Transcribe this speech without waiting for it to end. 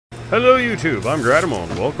Hello YouTube, I'm Grahtimo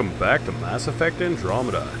and welcome back to Mass Effect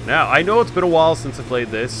Andromeda. Now, I know it's been a while since I played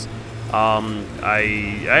this.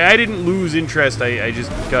 I didn't lose interest, I just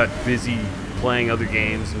got busy playing other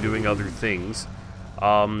games and doing other things.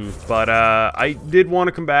 But I did want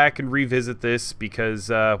to come back and revisit this because,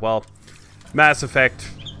 well, Mass Effect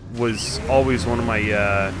was always one of my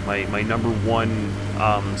my number one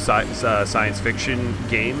science fiction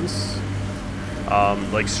games.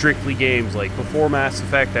 Like strictly games. Like before Mass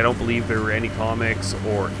Effect, I don't believe there were any comics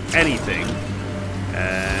or anything.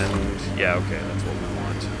 And yeah, okay, that's what we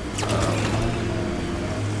want.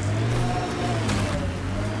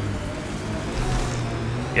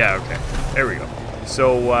 Yeah, okay, there we go.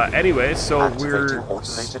 So anyway, so we're still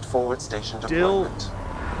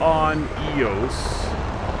on EOS,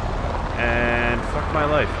 and fuck my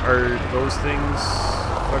life. Are those things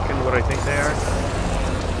fucking what I think they are?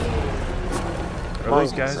 Are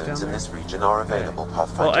those guys down there? In this region are available,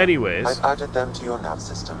 Pathfinder. Well, anyways, I've added them to your nav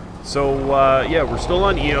system. So yeah, we're still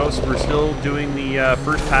on EOS. We're still doing the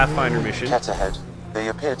first Pathfinder mission. Cat ahead. They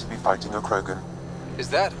appear to be fighting a Krogan. Is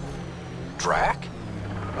that Drac?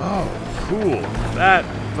 Oh, cool. That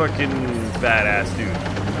fucking badass dude.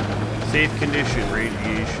 Safe condition,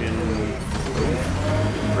 radiation.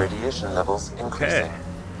 Radiation levels increasing. Okay.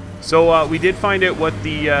 So we did find out what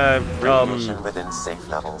the radiation within safe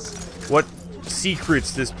levels. What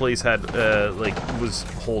secrets this place had like was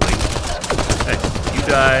holding. Hey, you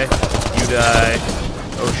die.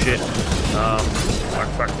 Oh shit.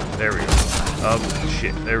 Fuck. There we go.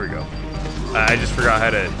 Shit. There we go. I just forgot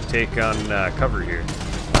how to take on cover here.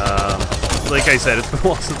 Like I said, it's been a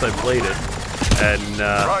while since I played it, and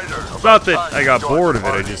it's not that I got bored of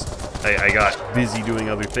it. I got busy doing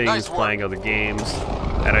other things, playing other games,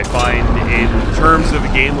 and I find in terms of a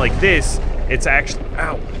game like this, it's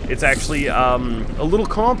actually a little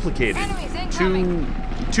complicated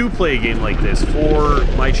to play a game like this for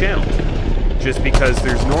my channel, just because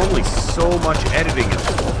there's normally so much editing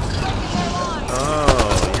involved.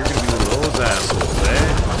 Oh, you're gonna be one of those assholes, eh?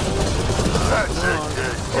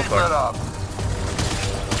 Keep it up.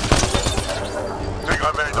 Think I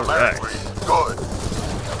made the man good.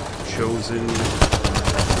 Chosen.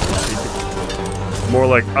 More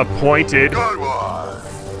like appointed. Good one.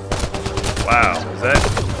 Wow, is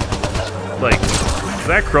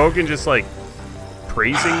that Krogan just like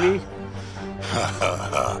praising me?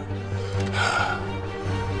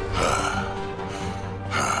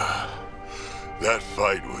 That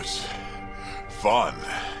fight was fun.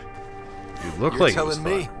 You look like You're telling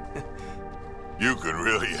me. You can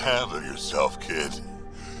really handle yourself, kid.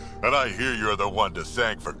 And I hear you're the one to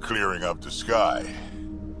thank for clearing up the sky.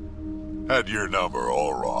 Had your number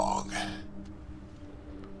all wrong.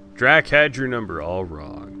 Drac had your number all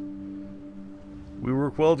wrong. We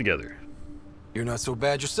work well together. You're not so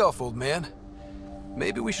bad yourself, old man.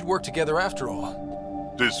 Maybe we should work together after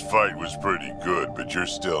all. This fight was pretty good, but you're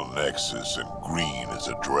still Nexus and green as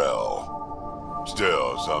a Drell.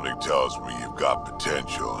 Still, something tells me you've got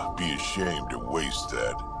potential. Be ashamed to waste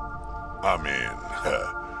that. I mean,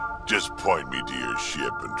 just point me to your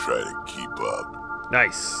ship and try to keep up.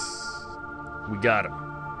 Nice. We got him.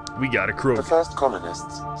 We got a Krogan. The first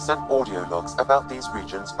colonists sent audio logs about these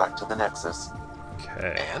regions back to the Nexus.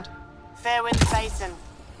 Okay. And? Fairwind Basin.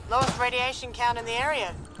 Lowest radiation count in the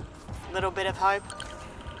area. Little bit of hope.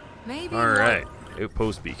 Maybe. Alright.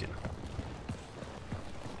 Outpost beacon.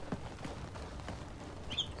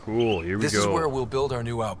 Cool, here we go. This is where we'll build our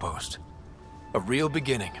new outpost. A real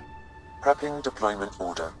beginning. Prepping deployment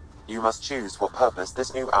order. You must choose what purpose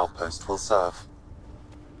this new outpost will serve.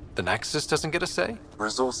 The Nexus doesn't get a say?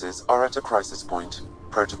 Resources are at a crisis point.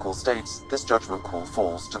 Protocol states this judgment call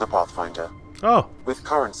falls to the Pathfinder. Oh. With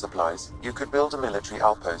current supplies, you could build a military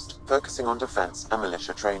outpost focusing on defense and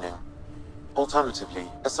militia training.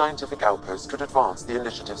 Alternatively, a scientific outpost could advance the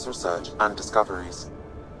initiative's research and discoveries.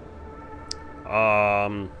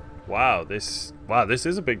 Wow, this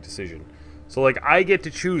is a big decision. So like I get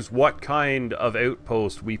to choose what kind of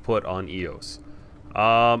outpost we put on EOS.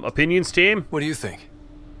 Opinions, team? What do you think?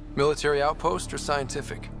 Military outpost or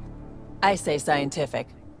scientific? I say scientific.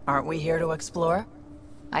 Aren't we here to explore?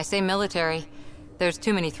 I say military. There's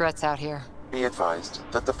too many threats out here. Be advised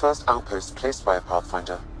that the first outpost placed by a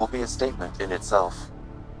Pathfinder will be a statement in itself.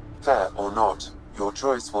 Fair or not, your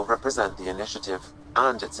choice will represent the initiative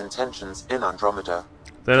and its intentions in Andromeda.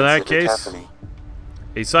 Then in that Consider case, carefully.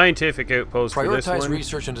 a scientific outpost for this Prioritize one,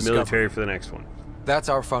 research and discovery. military for the next one. That's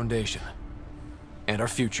our foundation. And our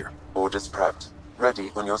future. Orders prepped.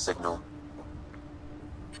 Ready on your signal.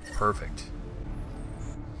 Perfect.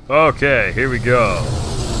 Okay, here we go.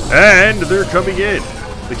 And they're coming in.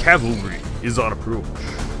 The cavalry is on approach.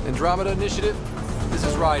 Andromeda Initiative, this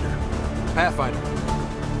is Ryder. Pathfinder.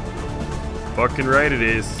 Fucking right it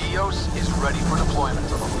is. EOS is ready for deployment.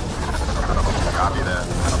 Copy that.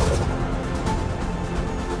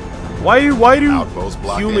 Why do Outpost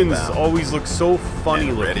block humans inbound. always look so funny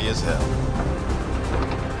And looking? ready as hell.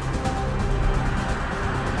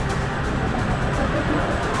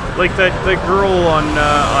 Like that girl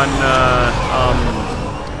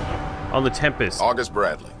on the Tempest. August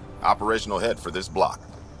Bradley, operational head for this block.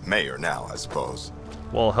 Mayor now, I suppose.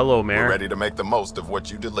 Well, hello, Mayor. We're ready to make the most of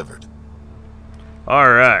what you delivered.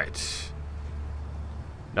 All right.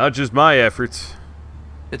 Not just my efforts.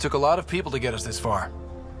 It took a lot of people to get us this far.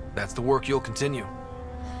 That's the work you'll continue.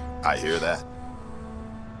 I hear that.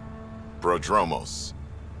 Prodromos.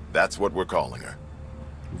 That's what we're calling her.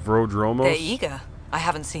 Vrodromos? They're eager. I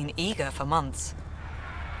haven't seen eager for months.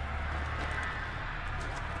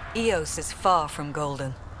 EOS is far from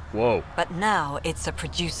golden. Whoa. But now it's a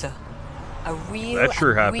producer. A real That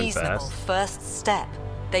sure and happened reasonable fast. first step.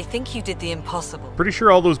 They think you did the impossible. Pretty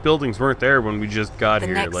sure all those buildings weren't there when we just got The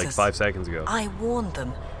here like nexus. 5 seconds ago. I warned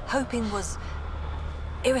them, hoping was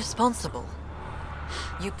irresponsible.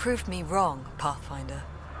 You proved me wrong, Pathfinder.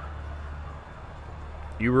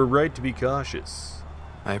 You were right to be cautious.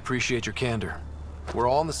 I appreciate your candor. We're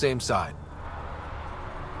all on the same side.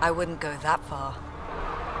 I wouldn't go that far.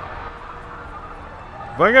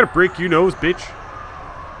 If I gotta break your nose, bitch.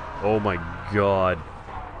 Oh my god.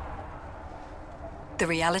 The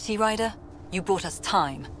reality, Rider? You bought us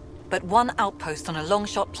time. But one outpost on a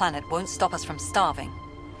long-shot planet won't stop us from starving.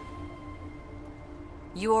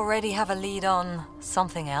 You already have a lead on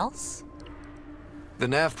something else? The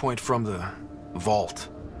nav point from the vault.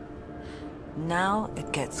 Now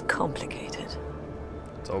it gets complicated.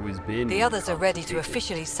 It's always been. The others are ready to complicated.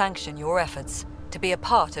 officially sanction your efforts, to be a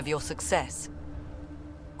part of your success.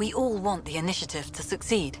 We all want the initiative to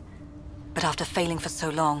succeed, but after failing for so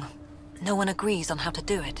long, no one agrees on how to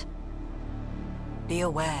do it. Be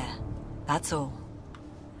aware, that's all.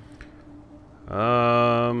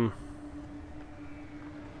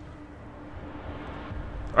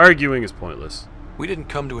 Arguing is pointless. We didn't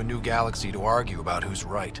come to a new galaxy to argue about who's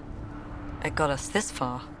right. It got us this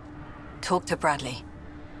far. Talk to Bradley.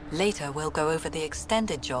 Later, we'll go over the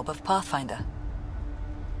extended job of Pathfinder.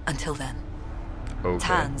 Until then, Okay.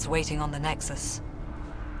 Tan's waiting on the Nexus.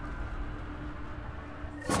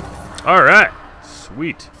 Alright.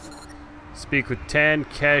 Sweet. Speak with Tan,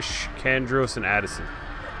 Kesh, Kandros, and Addison.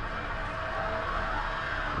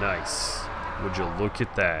 Nice. Would you look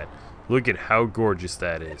at that? Look at how gorgeous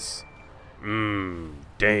that is.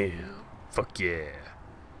 Damn. Fuck yeah.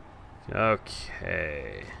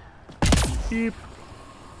 Okay. Beep.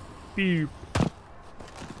 Beep.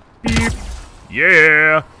 Beep.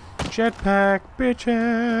 Yeah. Jetpack,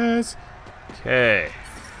 bitches. Okay.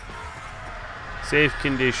 Safe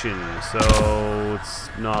condition, so it's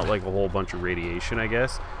not like a whole bunch of radiation, I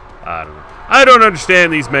guess. I don't know. I don't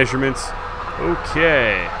understand these measurements.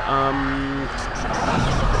 Okay.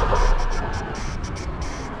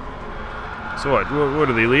 So what? What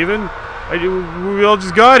are they leaving? We all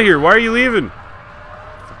just got here. Why are you leaving?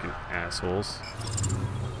 Fucking assholes.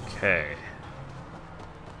 Okay.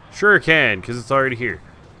 Sure can, because it's already here.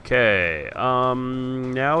 Okay.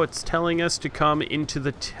 Now it's telling us to come into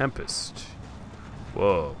the Tempest.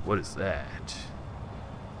 Whoa, what is that?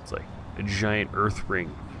 It's like a giant earth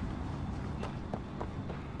ring.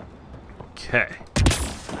 Okay.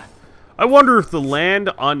 I wonder if the land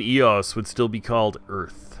on Eos would still be called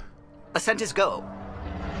Earth. Ascent is go.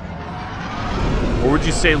 Or would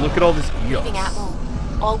you say, look at all this Eos? Leaving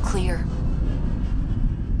Atmo. All clear.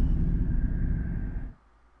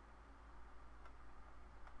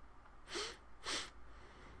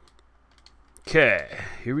 Okay,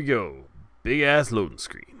 here we go. Big ass loading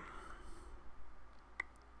screen.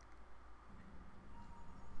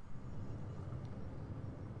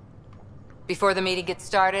 Before the meeting gets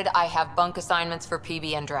started, I have bunk assignments for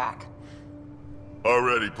PB and Drac.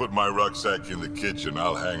 Already put my rucksack in the kitchen.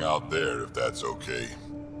 I'll hang out there if that's okay.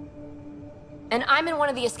 And I'm in one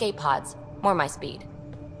of the escape pods. More my speed.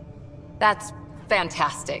 That's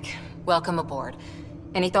fantastic. Welcome aboard.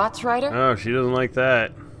 Any thoughts, Ryder? Oh, she doesn't like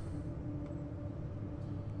that.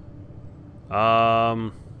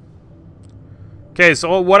 Okay,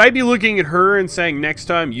 so would I be looking at her and saying next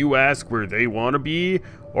time you ask where they want to be?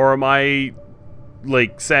 Or am I,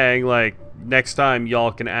 like, saying, like, next time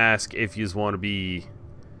y'all can ask if yous want to be...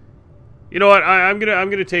 You know what, I'm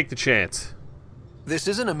gonna take the chance. This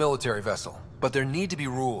isn't a military vessel, but there need to be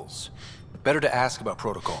rules. Better to ask about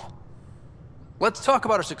protocol. Let's talk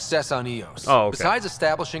about our success on Eos. Oh, okay. Besides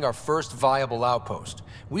establishing our first viable outpost,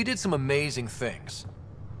 we did some amazing things.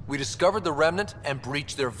 We discovered the remnant and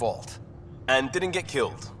breached their vault. And didn't get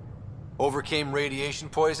killed. Overcame radiation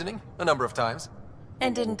poisoning a number of times.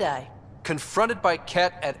 And didn't die. Confronted by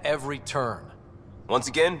Ket at every turn. Once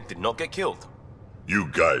again, did not get killed. You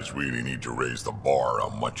guys really need to raise the bar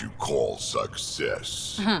on what you call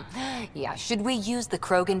success. Yeah, should we use the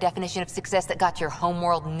Krogan definition of success that got your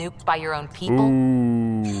homeworld nuked by your own people?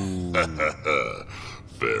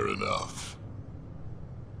 Fair enough.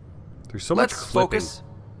 There's so much Let's clipping. focus.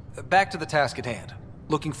 Back to the task at hand.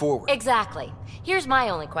 Looking forward. Exactly. Here's my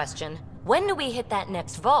only question. When do we hit that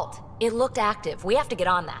next vault? It looked active. We have to get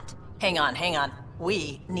on that. Hang on, hang on.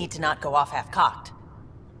 We need to not go off half-cocked.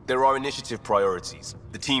 There are initiative priorities.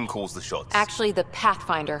 The team calls the shots. Actually, the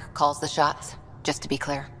Pathfinder calls the shots, just to be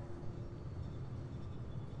clear.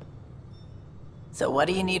 So what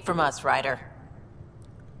do you need from us, Ryder?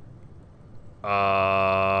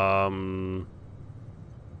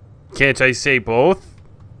 Can't I say both?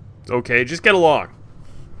 Okay, just get along.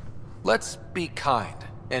 Let's be kind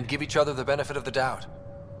and give each other the benefit of the doubt.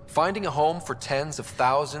 Finding a home for tens of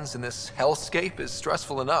thousands in this hellscape is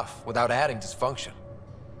stressful enough without adding dysfunction.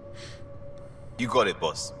 You got it,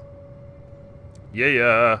 boss.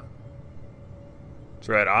 Yeah. That's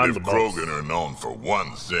right, I'm If the boss. Krogan are known for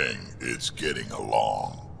one thing, it's getting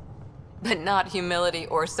along. But not humility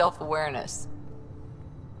or self-awareness.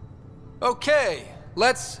 Okay,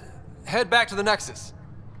 let's head back to the Nexus.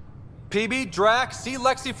 PB, Drac, see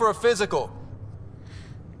Lexi for a physical.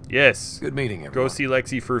 Yes. Good meeting, everyone. Go see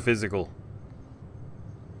Lexi for a physical.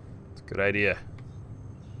 It's a good idea.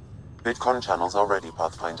 Bitcon channels are ready,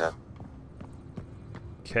 Pathfinder.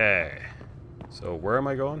 Okay. So where am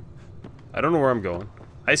I going? I don't know where I'm going.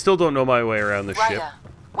 I still don't know my way around the ship. Ryder,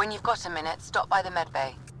 when you've got a minute, stop by the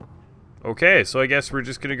medbay. Okay, so I guess we're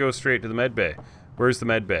just gonna go straight to the medbay. Where's the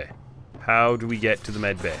medbay? How do we get to the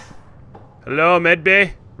medbay? Hello,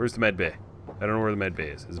 medbay? Where's the medbay? I don't know where the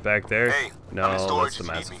medbay is. Is it back there? Hey, no, I'm in storage that's the if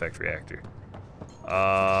you Mass need me. Effect reactor.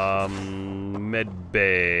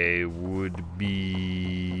 Medbay would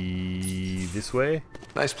be this way.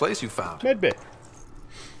 Nice place you found. Medbay.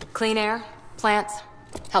 Clean air, plants,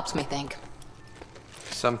 helps me think.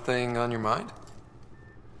 Something on your mind?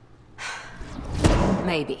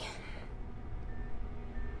 Maybe.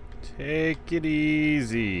 Take it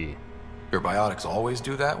easy. Your biotics always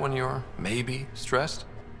do that when you're maybe stressed?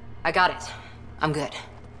 I got it. I'm good.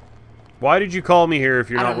 Why did you call me here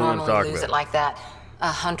if you're I not don't willing to talk normally lose about it like that.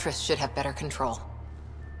 A huntress should have better control.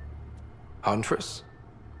 Huntress?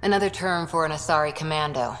 Another term for an Asari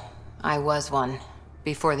commando. I was one,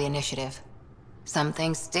 before the initiative. Some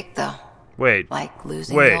things stick, though. Wait. Like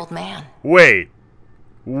losing Wait. the old man. Wait.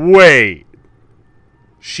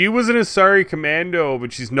 She was an Asari commando,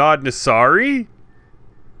 but she's not an Asari?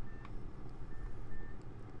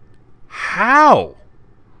 How?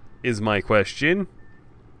 Is my question.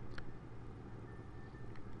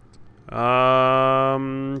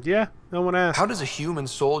 Yeah, no one asked. How does a human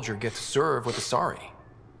soldier get to serve with Asari?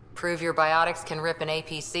 Prove your biotics can rip an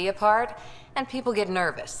APC apart, and people get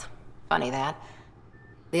nervous. Funny that.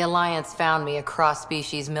 The Alliance found me a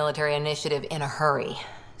cross-species military initiative in a hurry.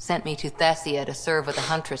 Sent me to Thessia to serve with the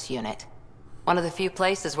Huntress unit. One of the few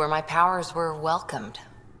places where my powers were welcomed.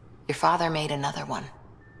 Your father made another one.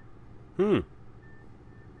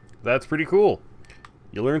 That's pretty cool.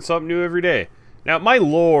 You learn something new every day. Now, my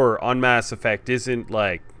lore on Mass Effect isn't,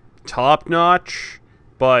 like, top-notch,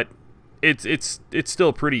 but it's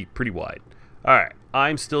still pretty wide. Alright,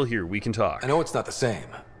 I'm still here. We can talk. I know it's not the same,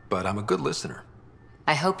 but I'm a good listener.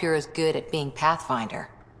 I hope you're as good at being Pathfinder.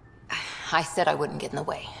 I said I wouldn't get in the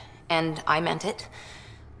way, and I meant it.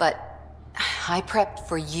 But I prepped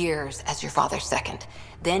for years as your father's second.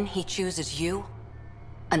 Then he chooses you?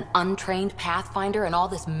 An untrained Pathfinder and all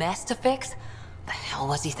this mess to fix? The hell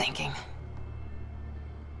was he thinking?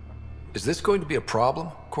 Is this going to be a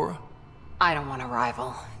problem, Cora? I don't want a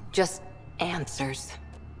rival. Just answers.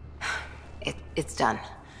 It's done.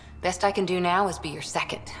 Best I can do now is be your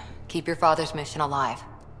second. Keep your father's mission alive.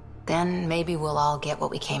 Then maybe we'll all get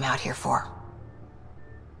what we came out here for.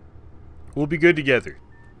 We'll be good together.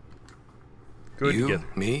 Good you, together.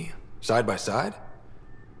 me, side by side?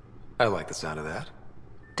 I like the sound of that.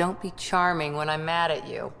 Don't be charming when I'm mad at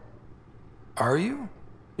you. Are you?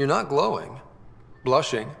 You're not glowing.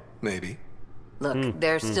 Blushing, maybe. Look,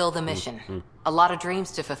 there's still the mission. A lot of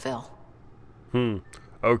dreams to fulfill.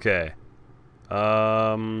 Okay.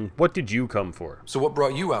 What did you come for? So what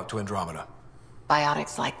brought you out to Andromeda?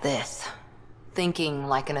 Biotics like this. Thinking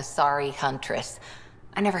like an Asari huntress.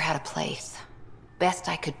 I never had a place. Best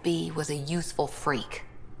I could be was a useful freak.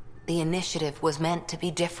 The initiative was meant to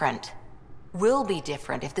be different. Will be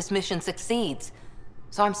different if this mission succeeds.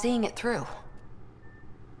 so I'm seeing it through.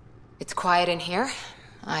 It's quiet in here.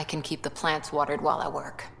 I can keep the plants watered while I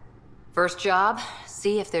work. First job,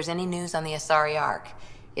 see if there's any news on the Asari Ark.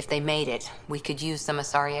 If they made it, we could use some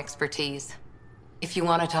Asari expertise. If you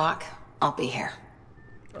want to talk, I'll be here.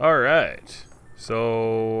 Alright.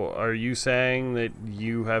 So, are you saying that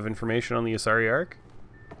you have information on the Asari Ark?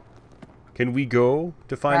 Can we go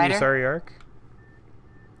to find the Asari Ark?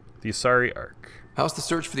 The Asari Ark. How's the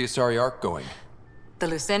search for the Asari Ark going? The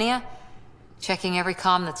Lucinia? Checking every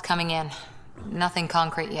comm that's coming in. Nothing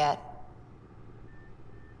concrete yet.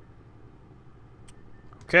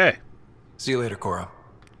 Okay. See you later, Cora.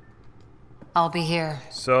 I'll be here.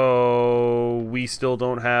 So, we still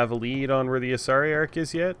don't have a lead on where the Asari Ark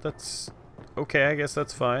is yet? That's... okay, I guess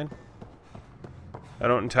that's fine. I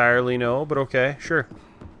don't entirely know, but okay, sure.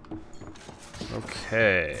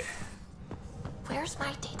 Okay. Where's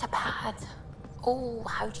my data pad? Oh,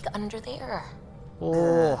 how'd you get under there?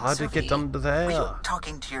 Oh, how'd you get under there? Were you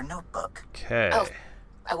talking to your notebook? Okay. Oh,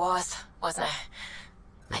 I wasn't I?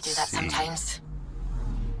 I do that sometimes.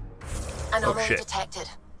 Anomaly detected.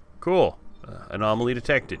 Cool. Anomaly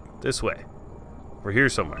detected. This way. We're here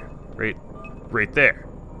somewhere. Right there.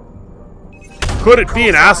 Could it be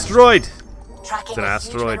an asteroid? Tracking It's an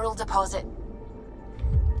asteroid. Huge mineral deposit.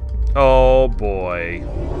 Oh boy.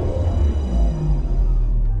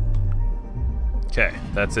 Okay,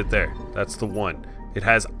 that's it there. That's the one. It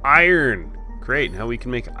has iron. Great, now we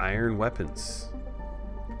can make iron weapons.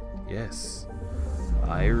 Yes.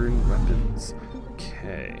 Iron weapons.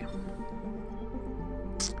 Okay.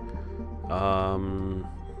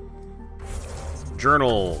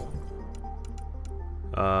 Journal.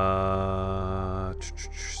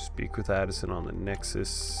 Speak with Addison on the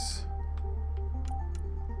Nexus.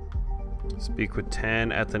 Speak with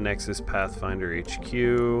 10 at the Nexus Pathfinder HQ.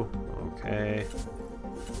 Okay.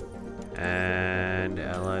 And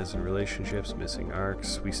allies and relationships, missing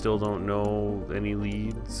arcs. We still don't know any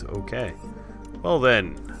leads. Okay. Well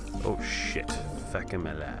then. Oh shit. Fuck, am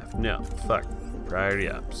I alive? No. Fuck. Priority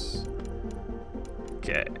ups.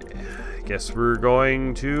 Okay. Guess we're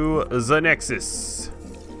going to the Nexus.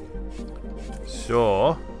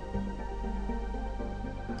 So.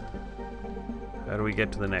 How do we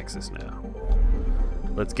get to the Nexus now?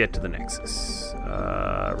 Let's get to the Nexus.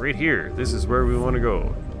 Right here. This is where we want to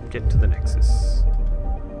go. Get to the Nexus.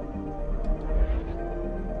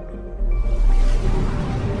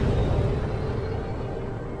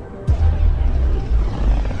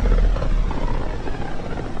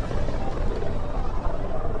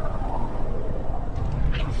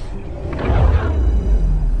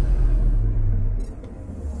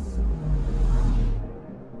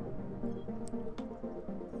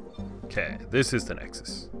 Okay, this is the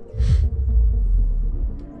Nexus.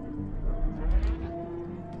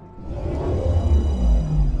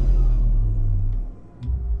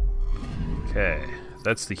 Okay,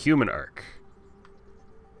 that's the human arc.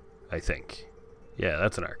 I think. Yeah,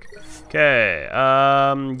 that's an arc. Okay,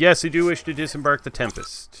 yes, I do wish to disembark the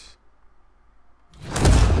Tempest.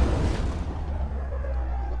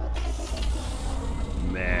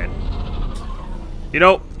 Man. You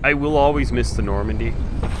know, I will always miss the Normandy.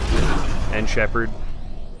 And Shepard.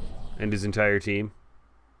 And his entire team.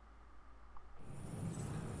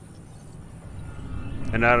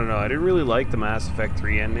 And I don't know, I didn't really like the Mass Effect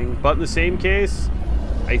 3 ending. But in the same case,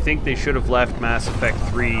 I think they should have left Mass Effect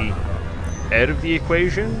 3 out of the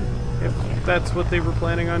equation, if that's what they were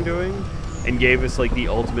planning on doing. And gave us, like, the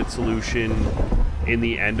ultimate solution in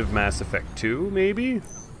the end of Mass Effect 2, maybe?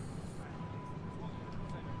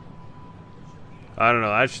 I don't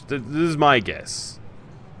know, this is my guess.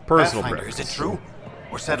 Personal preference. Is it true?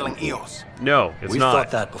 We're settling EOS. No, it's not. We've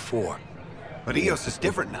thought that before. But EOS is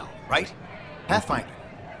different now, right? Pathfinder.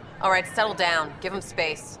 All right, settle down. Give him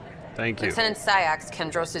space. Thank you. Lieutenant Syax,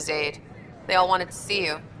 Kendros' aide. They all wanted to see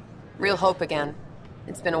you. Real hope again.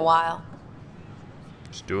 It's been a while.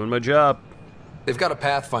 Just doing my job. They've got a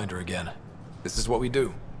Pathfinder again. This is what we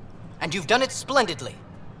do. And you've done it splendidly.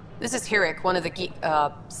 This is Hirik, one of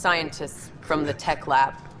the scientists from the tech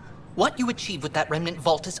lab. What you achieved with that remnant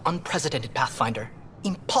vault is unprecedented, Pathfinder.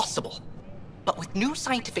 Impossible. But with new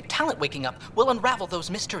scientific talent waking up, we'll unravel those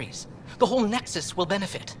mysteries. The whole Nexus will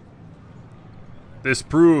benefit. This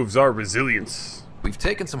proves our resilience. We've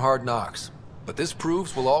taken some hard knocks, but this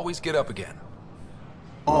proves we'll always get up again.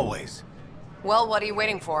 Always. Well, what are you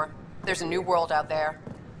waiting for? There's a new world out there.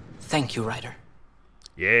 Thank you, Ryder.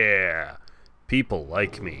 Yeah. People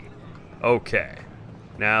like me. Okay.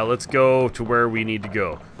 Now let's go to where we need to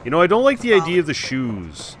go. You know, I don't like the idea of the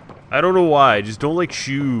shoes. I don't know why. I just don't like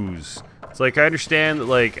shoes. It's like, I understand that,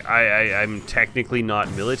 like, I'm technically not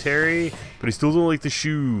military, but I still don't like the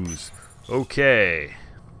shoes. Okay.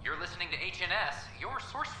 You're listening to HNS, your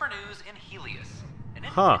source for news in Helios, an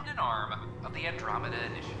Huh. independent arm of the Andromeda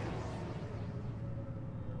Initiative.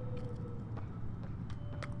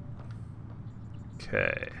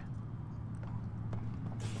 Okay.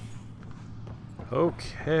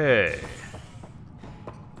 Okay.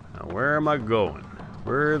 Now, where am I going?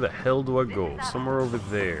 Where the hell do I go? Somewhere over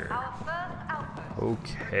there.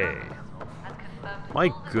 Okay.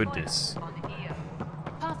 My goodness.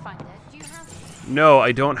 Pathfinder, do you have... No,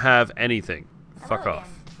 I don't have anything. Fuck off.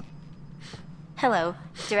 Hello.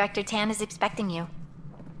 Director Tan is expecting you.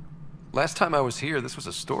 Last time I was here, this was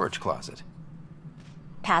a storage closet.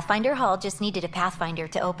 Pathfinder Hall just needed a Pathfinder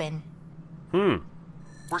to open.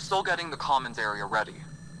 We're still getting the commons area ready.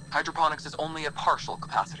 Hydroponics is only at partial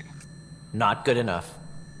capacity. Not good enough.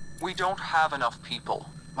 We don't have enough people.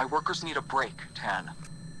 My workers need a break, Tan.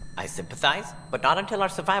 I sympathize, but not until our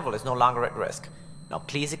survival is no longer at risk. Now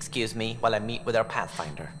please excuse me while I meet with our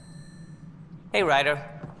Pathfinder. Hey, Ryder.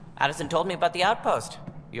 Addison told me about the outpost.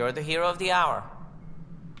 You're the hero of the hour.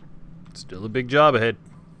 Still a big job ahead.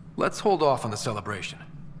 Let's hold off on the celebration.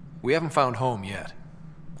 We haven't found home yet.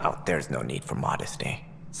 Oh, there's no need for modesty.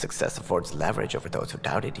 Success affords leverage over those who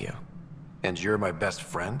doubted you. And you're my best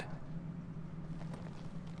friend?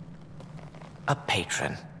 A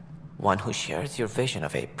patron. One who shares your vision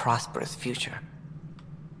of a prosperous future.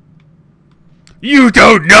 You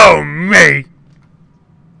don't know me!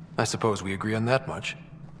 I suppose we agree on that much.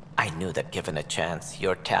 I knew that given a chance,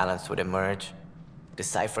 your talents would emerge.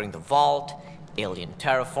 Deciphering the vault, alien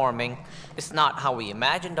terraforming. It's not how we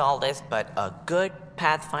imagined all this, but a good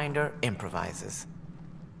Pathfinder improvises.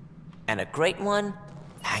 And a great one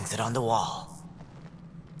hangs it on the wall.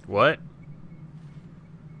 What?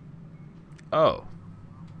 Oh.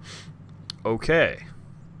 Okay.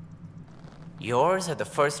 Yours are the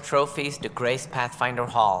first trophies to grace Pathfinder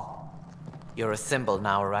Hall. You're a symbol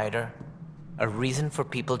now, Ryder. A reason for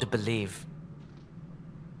people to believe.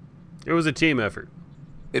 It was a team effort.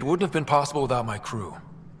 It wouldn't have been possible without my crew.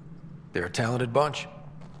 They're a talented bunch.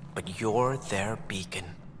 But you're their beacon.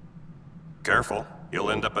 Careful.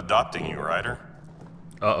 He'll end up adopting you, Ryder.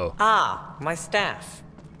 Uh-oh. Ah, my staff.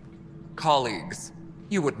 Colleagues,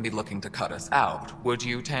 you wouldn't be looking to cut us out, would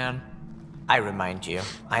you, Tan? I remind you,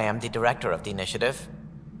 I am the director of the initiative.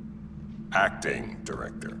 Acting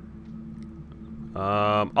director.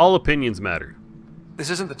 All opinions matter. This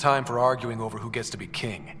isn't the time for arguing over who gets to be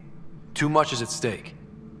king. Too much is at stake.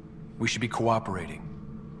 We should be cooperating.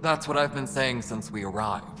 That's what I've been saying since we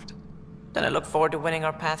arrived. Then I look forward to winning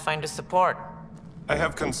our Pathfinder's support. I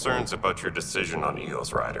have concerns about your decision on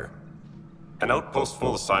Eos, Ryder. An outpost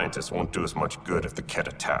full of scientists won't do us much good if the Kett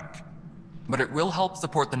attack. But it will help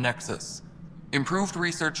support the Nexus. Improved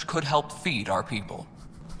research could help feed our people.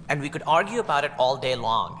 And we could argue about it all day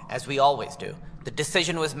long, as we always do. The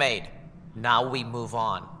decision was made. Now we move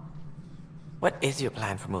on. What is your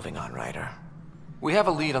plan for moving on, Ryder? We have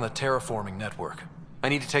a lead on the terraforming network. I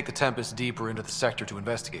need to take the Tempest deeper into the sector to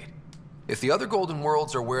investigate. If the other Golden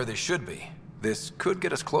Worlds are where they should be, this could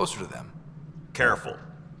get us closer to them. Careful.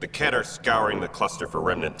 The Kett are scouring the cluster for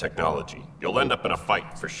remnant technology. You'll end up in a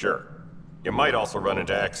fight, for sure. You might also run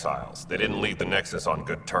into exiles. They didn't leave the Nexus on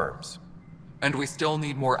good terms. And we still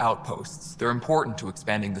need more outposts. They're important to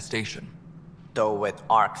expanding the station. Though with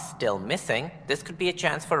Ark still missing, this could be a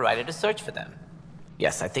chance for Ryder to search for them.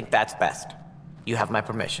 Yes, I think that's best. You have my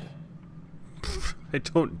permission. I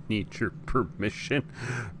don't need your permission,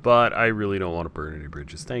 but I really don't want to burn any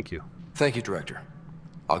bridges. Thank you. Thank you, Director.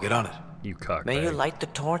 I'll get on it. You cockbag. May you light the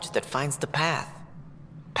torch that finds the path.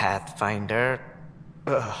 Pathfinder.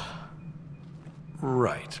 Ugh.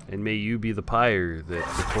 Right. And may you be the pyre that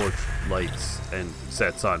the torch lights and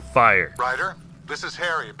sets on fire. Ryder, this is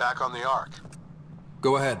Harry, back on the Ark.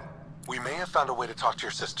 Go ahead. We may have found a way to talk to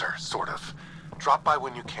your sister, sort of. Drop by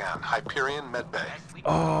when you can. Hyperion Medbay.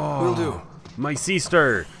 Oh, will do. My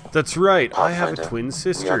sister. That's right. I have a Pathfinder, twin We are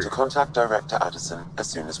sister. to contact Director Addison as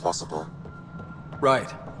soon as possible.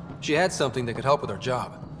 Right. She had something that could help with our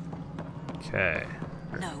job. Okay.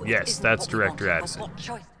 No, Yes, that's Director Addison.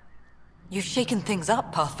 You've shaken things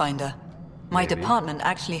up, Pathfinder. My Maybe. department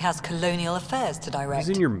actually has colonial affairs to direct. What's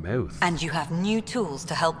in your mouth? And you have new tools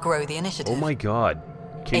to help grow the initiative. Oh my god.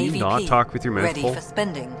 Can you AVP, not talk with your mouth ready full? for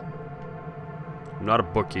spending. I'm not a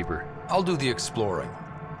bookkeeper. I'll do the exploring.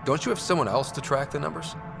 Don't you have someone else to track the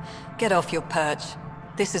numbers? Get off your perch.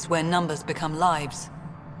 This is where numbers become lives.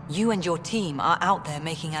 You and your team are out there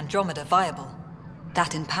making Andromeda viable.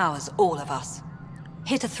 That empowers all of us.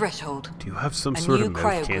 Hit a threshold. Do you have some a sort new of mouth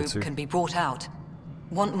cryo cancer? group can be brought out.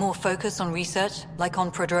 Want more focus on research, like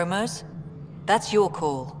on prodromos? That's your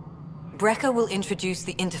call. Brecker will introduce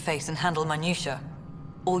the interface and handle minutiae.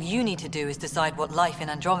 All you need to do is decide what life in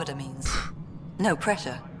Andromeda means. No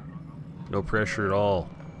pressure. No pressure at all.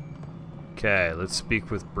 Okay, let's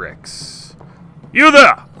speak with Brix. You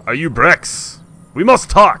there! Are you Brix? We must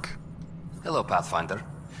talk! Hello, Pathfinder.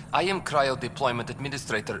 I am Cryo Deployment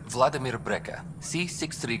Administrator Vladimir Brecker,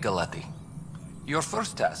 C-63 Galati. Your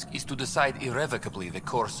first task is to decide irrevocably the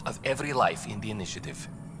course of every life in the initiative.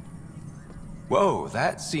 Whoa,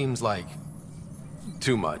 that seems like...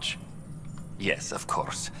 too much. Yes, of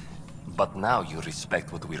course. But now you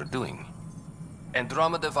respect what we're doing.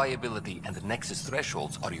 Andromeda viability and Nexus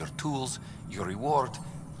thresholds are your tools, your reward,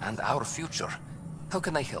 and our future. How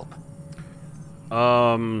can I help?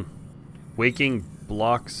 Waking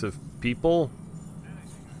blocks of people?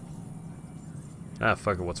 Ah,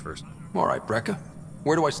 fuck it, what's first? Alright, Brecker.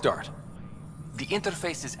 Where do I start? The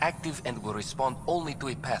interface is active and will respond only to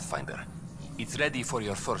a Pathfinder. It's ready for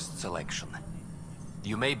your first selection.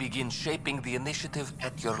 You may begin shaping the initiative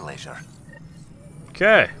at your leisure.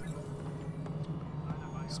 Okay.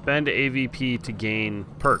 Spend AVP to gain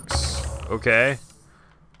perks. Okay.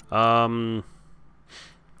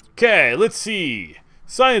 Okay, let's see.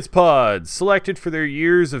 Science pods. Selected for their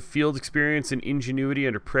years of field experience and ingenuity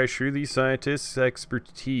under pressure, these scientists'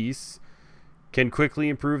 expertise can quickly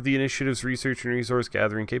improve the initiative's research and resource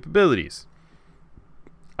gathering capabilities.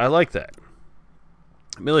 I like that.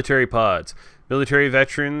 Military pods. Military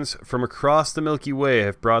veterans from across the Milky Way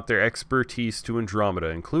have brought their expertise to Andromeda,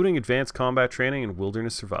 including advanced combat training and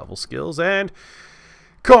wilderness survival skills, and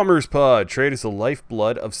Commerce Pod. Trade is the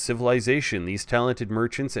lifeblood of civilization. These talented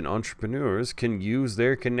merchants and entrepreneurs can use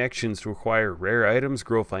their connections to acquire rare items,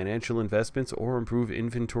 grow financial investments, or improve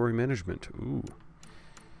inventory management. Ooh.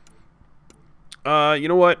 You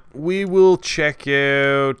know what? We will check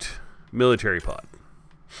out Military Pod.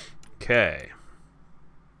 Okay.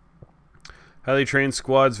 Highly trained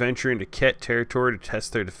squads venture into Ket territory to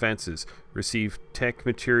test their defenses. Receive tech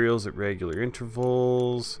materials at regular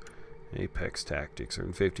intervals. Apex tactics.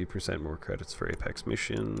 Earn 50% more credits for Apex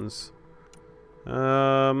missions. You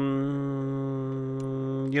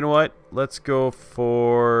know what? Let's go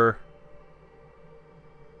for...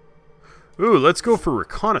 Ooh, let's go for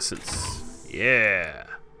reconnaissance. Yeah.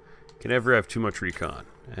 Can never have too much recon.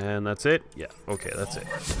 And that's it? Yeah, okay, that's it.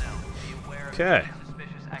 Okay.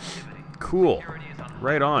 Cool.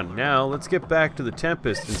 Right on. Now, let's get back to the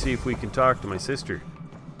Tempest and see if we can talk to my sister.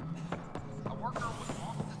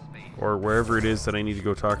 Or wherever it is that I need to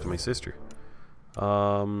go talk to my sister.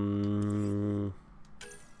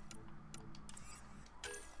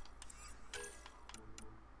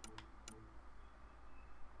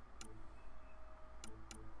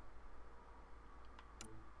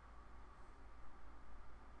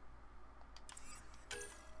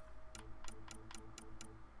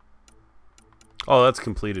 Oh, that's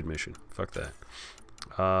completed mission. Fuck that.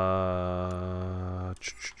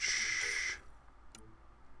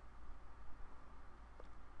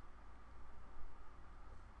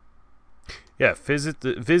 Yeah, visit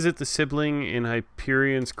the sibling in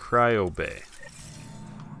Hyperion's cryo bay.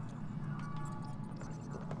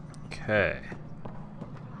 Okay.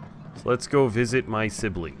 So let's go visit my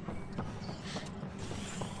sibling.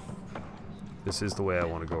 This is the way I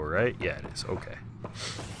want to go, right? Yeah, it is. Okay.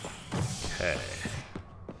 Okay.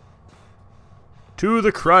 To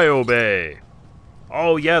the cryo bay.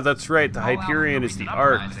 Oh yeah, that's right. The Hyperion is the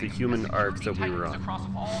arc, the human arc that we were on. Across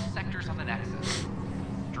all sectors of the Nexus.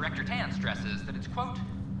 Director Tan stresses that it's, quote,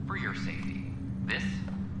 for your safety. This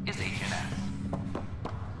is HNS.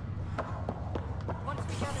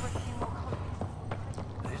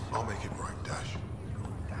 I'll make it right, Dash.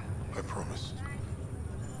 I promise.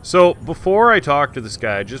 So, before I talk to this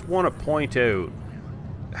guy, I just want to point out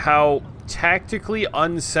how tactically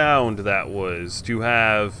unsound that was to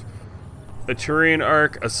have a Turian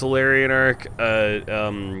arc, a Solarian arc,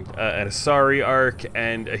 an Asari arc,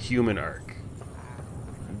 and a human arc.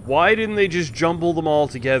 Why didn't they just jumble them all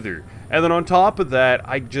together? And then on top of that,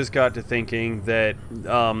 I just got to thinking that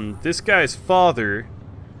this guy's father,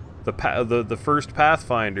 the first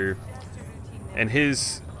Pathfinder, and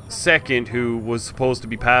his second, who was supposed to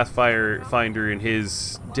be Pathfinder in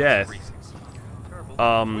his death,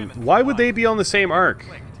 why would they be on the same arc?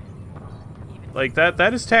 Like,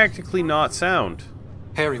 that is tactically not sound.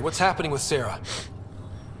 Harry, what's happening with Sarah?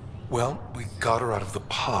 Well, we got her out of the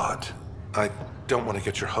pod. I don't want to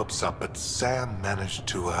get your hopes up, but Sam managed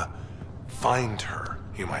to, find her,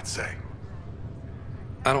 you might say.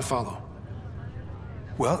 I don't follow.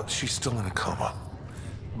 Well, she's still in a coma.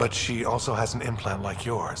 But she also has an implant like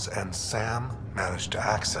yours, and Sam managed to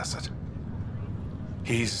access it.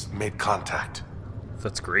 He's made contact.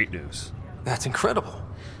 That's great news. That's incredible.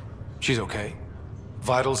 She's okay?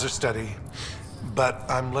 Vitals are steady, but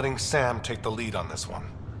I'm letting Sam take the lead on this one.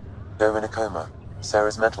 They're in a coma.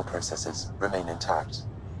 Sarah's mental processes remain intact.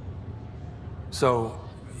 So,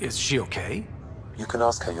 is she okay? You can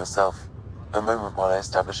ask her yourself. A moment while I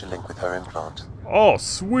establish a link with her implant. Oh,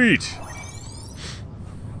 sweet!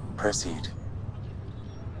 Proceed.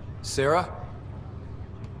 Sarah?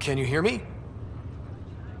 Can you hear me?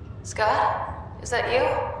 Scott? Is that you?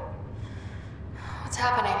 What's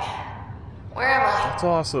happening? Where am I? That's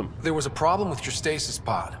awesome. There was a problem with your stasis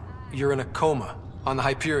pod. You're in a coma on the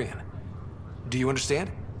Hyperion. Do you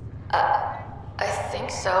understand? I think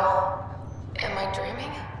so. Am I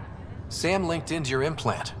dreaming? Sam linked into your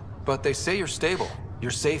implant, but they say you're stable.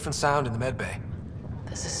 You're safe and sound in the medbay.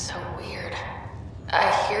 This is so weird.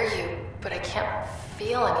 I hear you, but I can't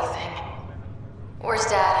feel anything. Where's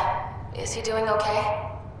Dad? Is he doing okay?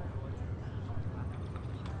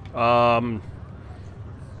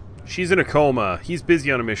 She's in a coma. He's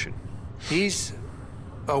busy on a mission. He's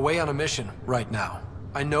away on a mission right now.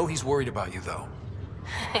 I know he's worried about you, though.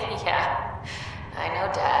 Yeah, I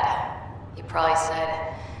know Dad. He probably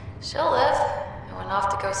said, she'll live, and went off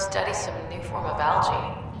to go study some new form of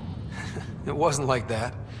algae. It wasn't like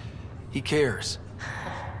that. He cares.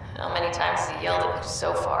 How many times has he yelled at you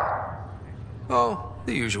so far? Oh,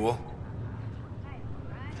 the usual.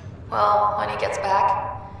 Well, when he gets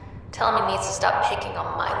back, tell him he needs to stop picking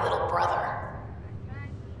on my little brother.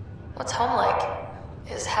 What's home like?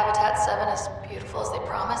 Is Habitat 7 as beautiful as they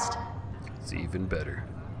promised? It's even better.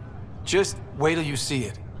 Just wait till you see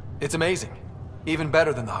it. It's amazing. Even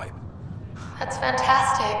better than the hype. That's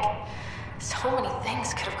fantastic. So many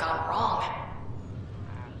things could have gone wrong.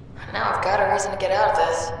 Now I've got a reason to get out of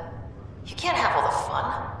this. You can't have all the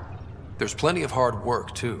fun. There's plenty of hard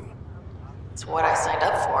work, too. It's what I signed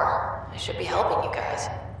up for. I should be helping you guys.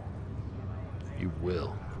 You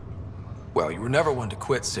will. Well, you were never one to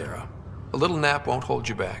quit, Sarah. A little nap won't hold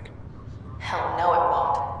you back. Hell no, it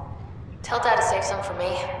won't. Tell Dad to save some for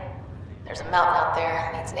me. There's a mountain out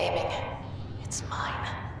there, needs naming. It's mine.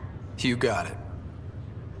 You got it.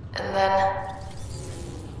 And then...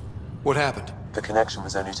 What happened? The connection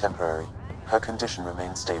was only temporary. Her condition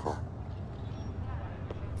remains stable.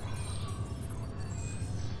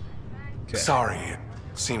 Okay. Sorry, it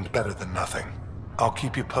seemed better than nothing. I'll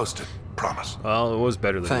keep you posted, promise. Well, it was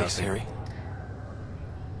better than Thanks, nothing. Harry.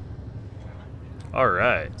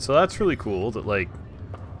 Alright, so that's really cool that, like...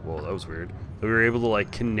 Whoa, that was weird. That we were able to,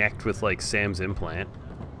 like, connect with, like, Sam's implant.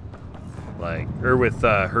 Like, or with,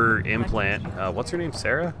 her implant. What's her name?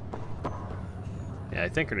 Sarah? Yeah, I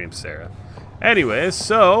think her name's Sarah. Anyways,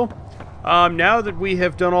 so... now that we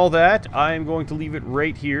have done all that, I am going to leave it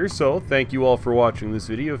right here. So, thank you all for watching this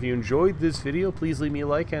video. If you enjoyed this video, please leave me a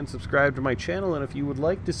like and subscribe to my channel. And if you would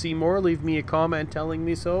like to see more, leave me a comment telling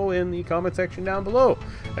me so in the comment section down below.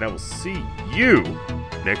 And I will see you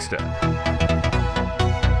next time.